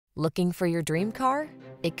Looking for your dream car?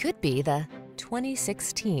 It could be the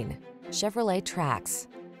 2016 Chevrolet Trax.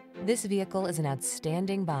 This vehicle is an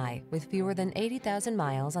outstanding buy with fewer than 80,000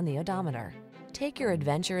 miles on the odometer. Take your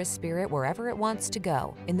adventurous spirit wherever it wants to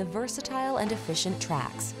go in the versatile and efficient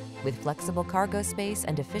Trax. With flexible cargo space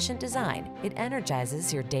and efficient design, it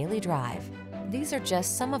energizes your daily drive. These are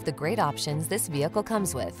just some of the great options this vehicle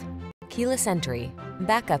comes with: keyless entry,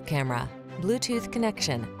 backup camera, Bluetooth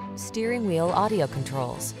connection, steering wheel audio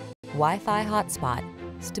controls, Wi-Fi hotspot,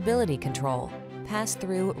 stability control,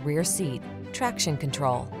 pass-through rear seat, traction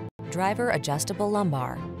control, driver adjustable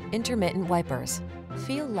lumbar, intermittent wipers.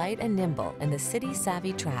 Feel light and nimble in the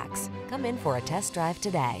city-savvy Trax. Come in for a test drive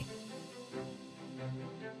today.